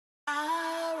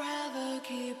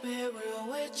keep it real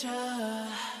with ya.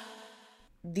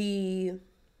 The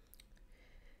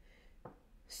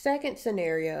second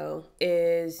scenario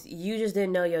is you just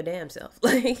didn't know your damn self.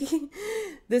 Like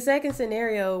the second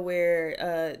scenario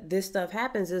where this stuff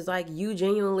happens is like you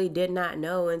genuinely did not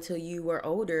know until you were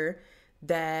older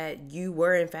that you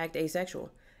were in fact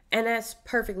asexual. And that's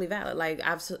perfectly valid. Like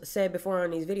I've said before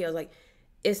on these videos, like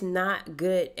it's not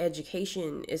good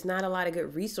education. It's not a lot of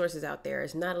good resources out there.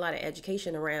 It's not a lot of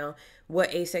education around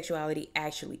what asexuality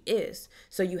actually is.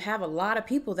 So you have a lot of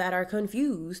people that are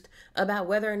confused about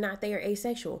whether or not they are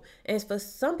asexual. And for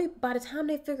some people, by the time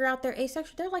they figure out they're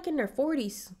asexual, they're like in their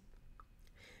 40s.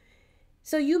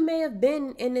 So you may have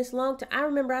been in this long time. I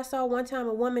remember I saw one time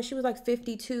a woman, she was like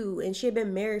 52 and she had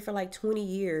been married for like 20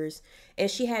 years and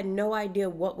she had no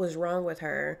idea what was wrong with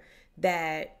her,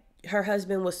 that her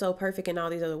husband was so perfect in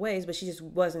all these other ways, but she just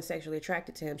wasn't sexually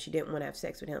attracted to him. She didn't want to have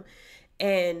sex with him.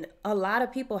 And a lot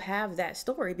of people have that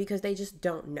story because they just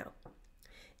don't know.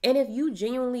 And if you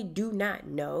genuinely do not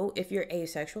know if you're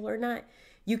asexual or not,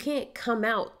 you can't come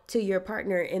out to your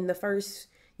partner in the first,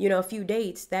 few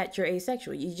dates that you're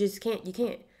asexual. You just can't. You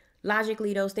can't.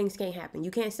 Logically, those things can't happen.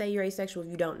 You can't say you're asexual if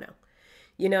you don't know.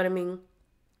 You know what I mean?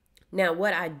 Now,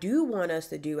 what I do want us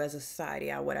to do as a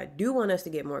society, what I do want us to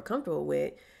get more comfortable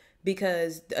with,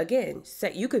 because again,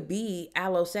 you could be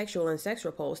allosexual and sex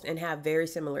repulsed and have very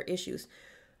similar issues.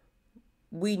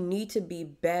 We need to be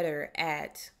better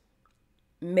at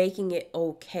making it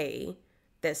okay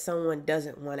that someone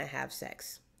doesn't want to have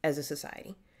sex as a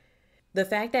society. The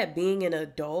fact that being an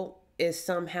adult is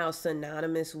somehow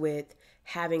synonymous with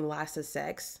having lots of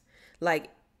sex,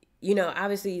 like,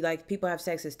 obviously, like, people have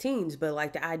sex as teens, but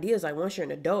like the idea is like once you're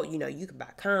an adult, you can buy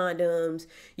condoms,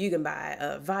 you can buy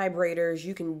vibrators,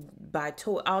 you can buy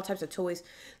all types of toys.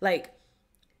 Like,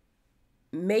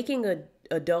 making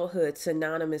adulthood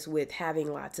synonymous with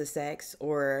having lots of sex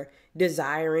or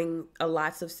desiring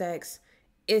lots of sex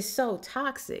is so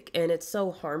toxic and it's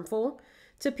so harmful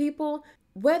to people.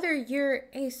 Whether you're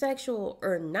asexual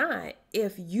or not,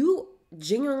 if you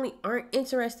genuinely aren't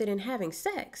interested in having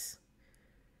sex,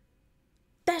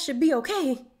 that should be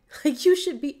okay. Like, you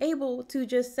should be able to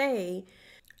just say,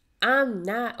 I'm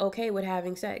not okay with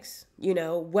having sex.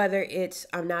 Whether it's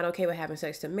I'm not okay with having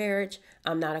sex to marriage,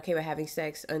 I'm not okay with having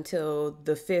sex until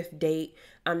the fifth date,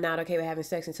 I'm not okay with having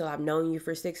sex until I've known you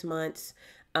for 6 months,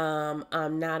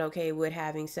 I'm not okay with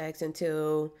having sex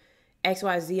until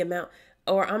XYZ amount,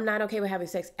 or I'm not okay with having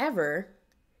sex ever.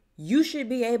 You should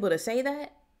be able to say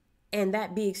that and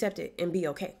that be accepted and be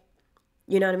okay.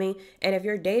 You know what I mean? And if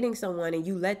you're dating someone and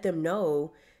you let them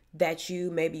know that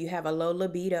maybe you have a low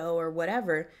libido or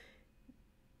whatever,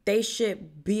 they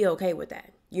should be okay with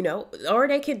that, or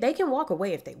they can walk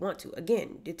away if they want to.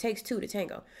 Again, it takes two to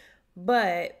tango.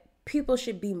 But people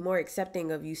should be more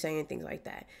accepting of you saying things like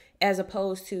that, as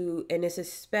opposed to, and this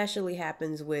especially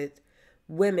happens with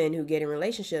women who get in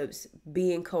relationships,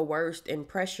 being coerced and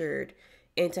pressured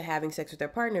into having sex with their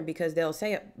partner because they'll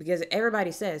say it, because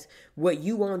everybody says what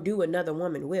you won't do, another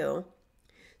woman will.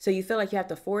 So you feel like you have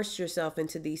to force yourself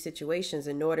into these situations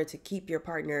in order to keep your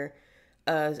partner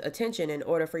attention, in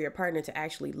order for your partner to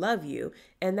actually love you.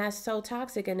 And that's so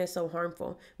toxic and it's so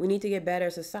harmful. We need to get better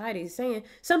as society saying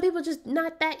some people just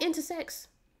not that into sex.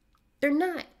 They're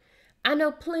not. I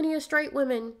know plenty of straight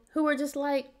women who are just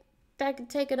like, that could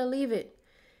take it or leave it,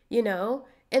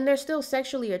 and they're still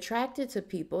sexually attracted to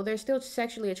people. They're still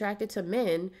sexually attracted to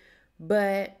men,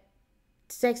 but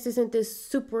sex isn't this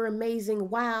super amazing,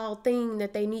 wild thing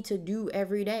that they need to do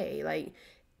every day. Like,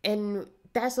 and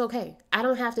that's okay. I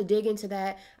don't have to dig into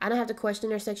that. I don't have to question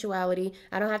their sexuality.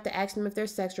 I don't have to ask them if they're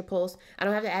sex repulsed. I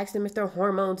don't have to ask them if their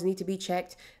hormones need to be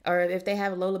checked or if they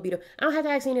have a low libido. I don't have to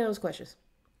ask any of those questions.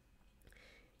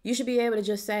 You should be able to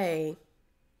just say,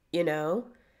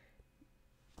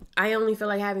 I only feel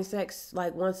like having sex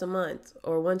like once a month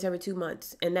or once every 2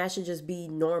 months. And that should just be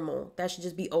normal. That should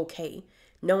just be okay.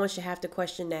 No one should have to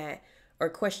question that or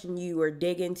question you or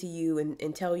dig into you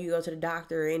and tell you to go to the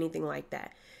doctor or anything like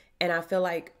that. And I feel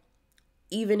like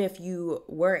even if you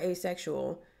were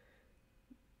asexual,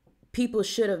 people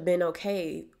should have been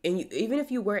okay. And even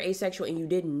if you were asexual and you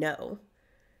didn't know,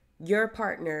 your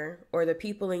partner or the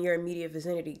people in your immediate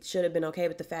vicinity should have been okay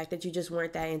with the fact that you just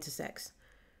weren't that into sex.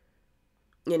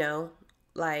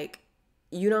 Like,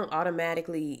 you don't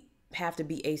automatically have to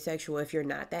be asexual if you're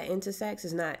not that into sex.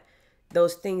 It's not,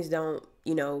 those things don't,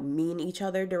 mean each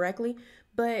other directly,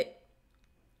 but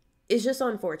it's just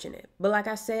unfortunate. But like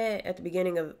I said at the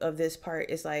beginning of this part,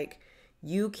 it's like,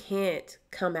 you can't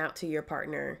come out to your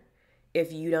partner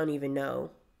if you don't even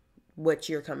know what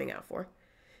you're coming out for.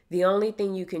 The only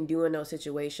thing you can do in those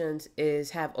situations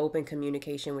is have open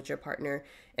communication with your partner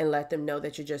and let them know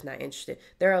that you're just not interested.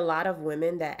 There are a lot of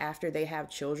women that after they have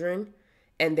children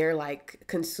and they're like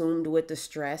consumed with the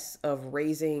stress of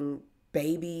raising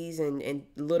babies and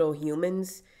little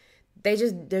humans, they're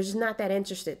just not that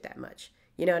interested that much.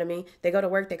 You know what I mean? They go to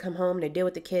work, they come home, they deal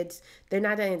with the kids. They're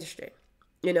not that interested,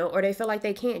 or they feel like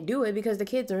they can't do it because the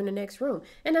kids are in the next room.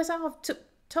 And that's all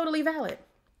totally valid.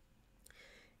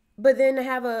 But then to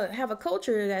have a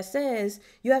culture that says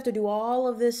you have to do all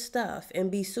of this stuff and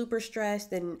be super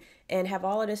stressed and have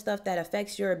all of this stuff that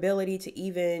affects your ability to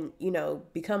even,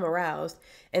 become aroused,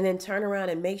 and then turn around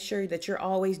and make sure that you're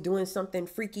always doing something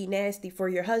freaky nasty for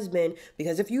your husband,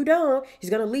 because if you don't, he's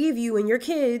going to leave you and your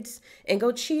kids and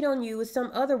go cheat on you with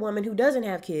some other woman who doesn't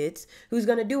have kids, who's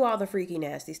going to do all the freaky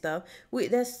nasty stuff.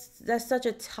 That's such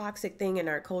a toxic thing in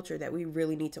our culture that we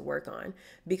really need to work on,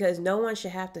 because no one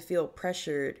should have to feel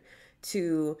pressured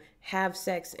to have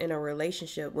sex in a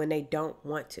relationship when they don't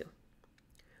want to.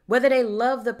 Whether they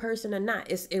love the person or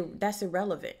not, that's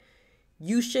irrelevant.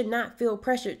 You should not feel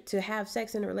pressured to have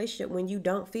sex in a relationship when you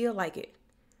don't feel like it.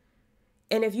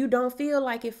 And if you don't feel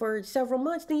like it for several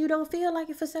months, then you don't feel like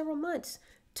it for several months.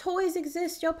 Toys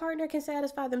exist. Your partner can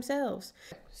satisfy themselves.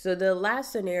 So the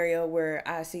last scenario where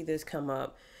I see this come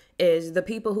up is the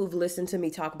people who've listened to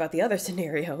me talk about the other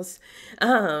scenarios.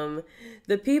 The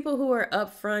people who are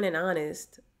upfront and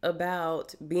honest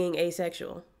about being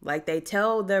asexual. Like they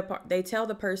tell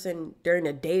the person during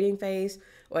the dating phase,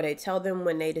 or they tell them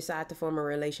when they decide to form a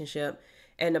relationship,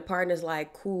 and the partner's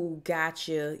like, cool,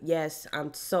 gotcha, yes,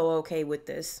 I'm so okay with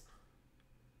this.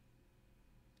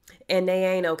 And they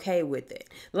ain't okay with it.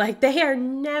 Like they are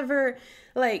never,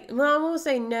 I won't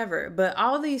say never, but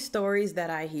all these stories that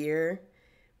I hear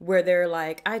where they're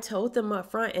like, I told them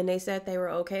up front and they said they were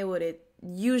okay with it,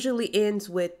 usually ends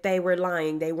with they were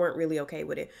lying. They weren't really okay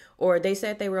with it. Or they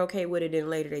said they were okay with it and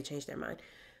later they changed their mind.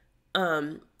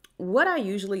 What I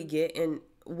usually get and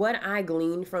what I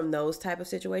glean from those type of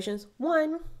situations,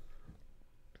 one,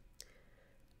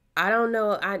 I don't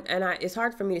know. It's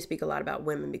hard for me to speak a lot about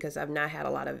women because I've not had a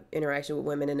lot of interaction with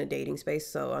women in the dating space.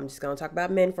 So I'm just going to talk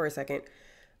about men for a second.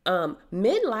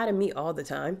 Men lie to me all the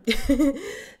time.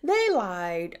 They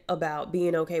lied about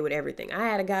being okay with everything. I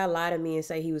had a guy lie to me and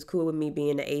say he was cool with me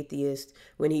being an atheist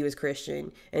when he was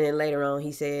Christian. And then later on,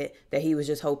 he said that he was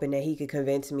just hoping that he could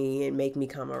convince me and make me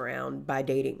come around by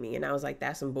dating me. And I was like,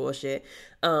 that's some bullshit.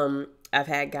 I've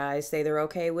had guys say they're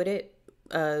okay with it.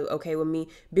 Okay with me.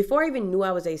 Before I even knew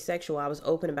I was asexual, I was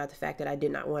open about the fact that I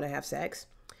did not want to have sex.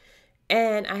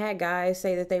 And I had guys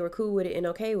say that they were cool with it and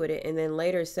okay with it. And then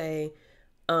later say,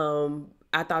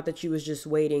 I thought that you was just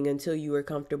waiting until you were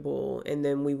comfortable and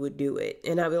then we would do it.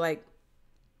 And I'd be like,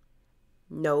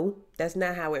 no, that's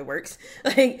not how it works.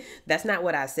 Like, that's not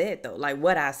what I said though. Like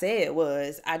what I said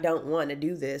was, I don't want to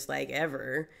do this like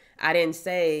ever. I didn't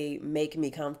say make me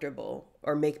comfortable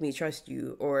or make me trust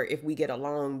you or if we get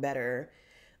along better.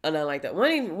 And I like that.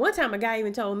 One time a guy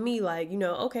even told me like,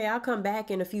 okay, I'll come back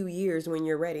in a few years when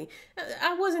you're ready.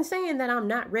 I wasn't saying that I'm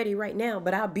not ready right now,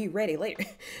 but I'll be ready later.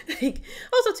 Like,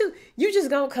 also too, you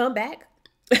just gonna come back.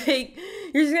 Like,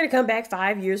 you're just gonna come back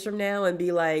 5 years from now and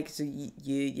be like, so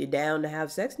you're down to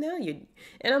have sex now?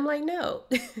 And I'm like, no.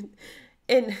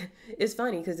 And it's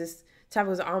funny because this topic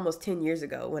was almost 10 years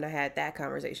ago when I had that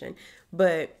conversation.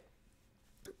 But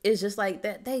it's just like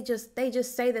that they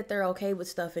just say that they're okay with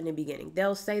stuff in the beginning.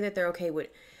 They'll say that they're okay with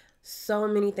so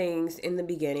many things in the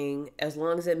beginning as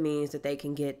long as it means that they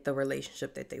can get the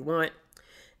relationship that they want,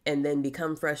 and then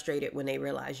become frustrated when they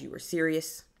realize you were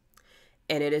serious.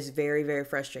 And it is very, very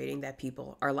frustrating that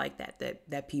people are like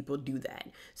that people do that.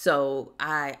 So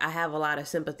I have a lot of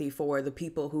sympathy for the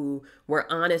people who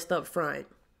were honest up front.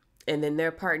 And then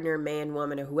their partner, man,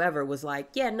 woman, or whoever was like,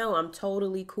 yeah, no, I'm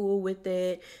totally cool with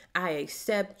it. I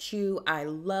accept you. I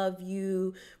love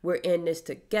you. We're in this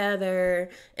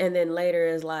together. And then later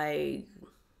is like,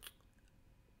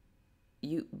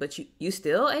 you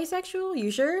still asexual?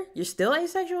 You sure? You're still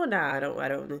asexual? Nah, I don't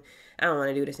want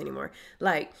to do this anymore.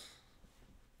 Like,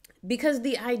 because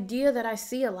the idea that I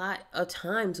see a lot of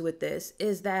times with this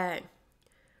is that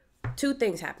two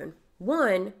things happen.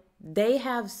 One, they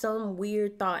have some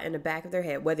weird thought in the back of their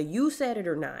head, whether you said it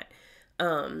or not.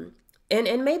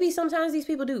 And maybe sometimes these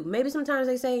people do. Maybe sometimes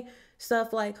they say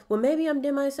stuff like, well, maybe I'm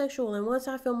demisexual and once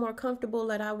I feel more comfortable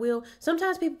that I will.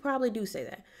 Sometimes people probably do say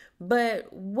that.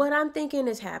 But what I'm thinking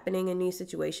is happening in these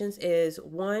situations is,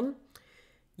 one,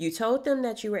 you told them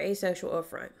that you were asexual up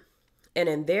front. And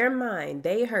in their mind,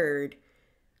 they heard,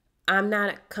 I'm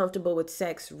not comfortable with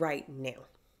sex right now.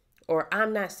 Or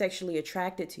I'm not sexually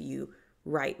attracted to you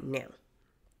right now.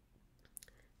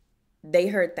 They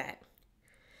heard that.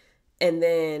 And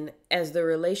then as the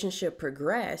relationship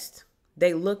progressed,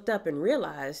 they looked up and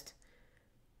realized,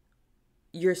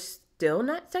 you're still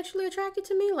not sexually attracted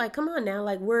to me? Like, come on now.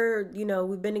 Like,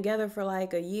 we've been together for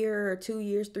like a year or 2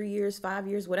 years, 3 years, 5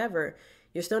 years, whatever.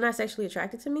 You're still not sexually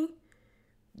attracted to me?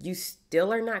 You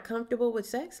still are not comfortable with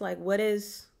sex? Like, what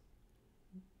is,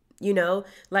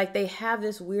 like they have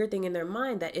this weird thing in their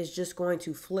mind that is just going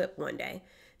to flip one day.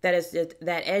 That is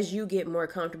that as you get more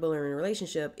comfortable in a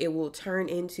relationship, it will turn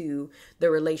into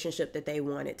the relationship that they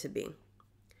want it to be.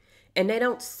 And they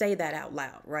don't say that out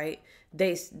loud, right?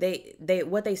 They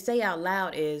what they say out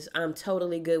loud is, I'm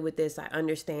totally good with this. I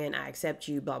understand. I accept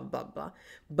you, blah, blah, blah, blah.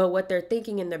 But what they're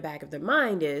thinking in the back of their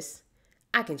mind is,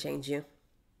 I can change you.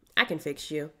 I can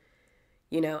fix you.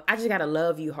 I just got to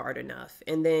love you hard enough.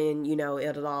 And then,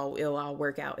 it'll all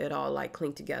work out. It'll all like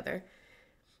clink together.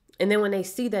 And then when they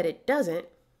see that it doesn't,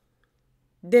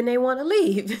 then they want to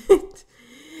leave.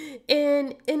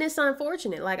 and it's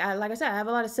unfortunate. Like I said, I have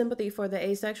a lot of sympathy for the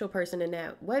asexual person in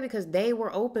that way, because they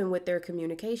were open with their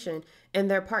communication and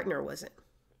their partner wasn't.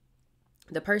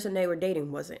 The person they were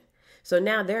dating wasn't. So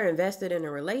now they're invested in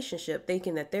a relationship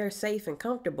thinking that they're safe and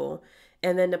comfortable.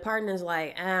 And then the partner's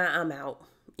like, I'm out.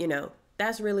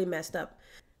 That's really messed up.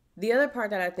 The other part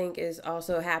that I think is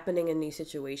also happening in these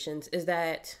situations is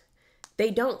that they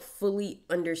don't fully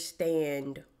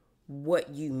understand what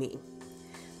you mean.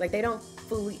 Like, they don't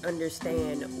fully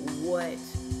understand what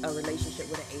a relationship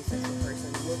with an asexual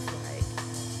person looks like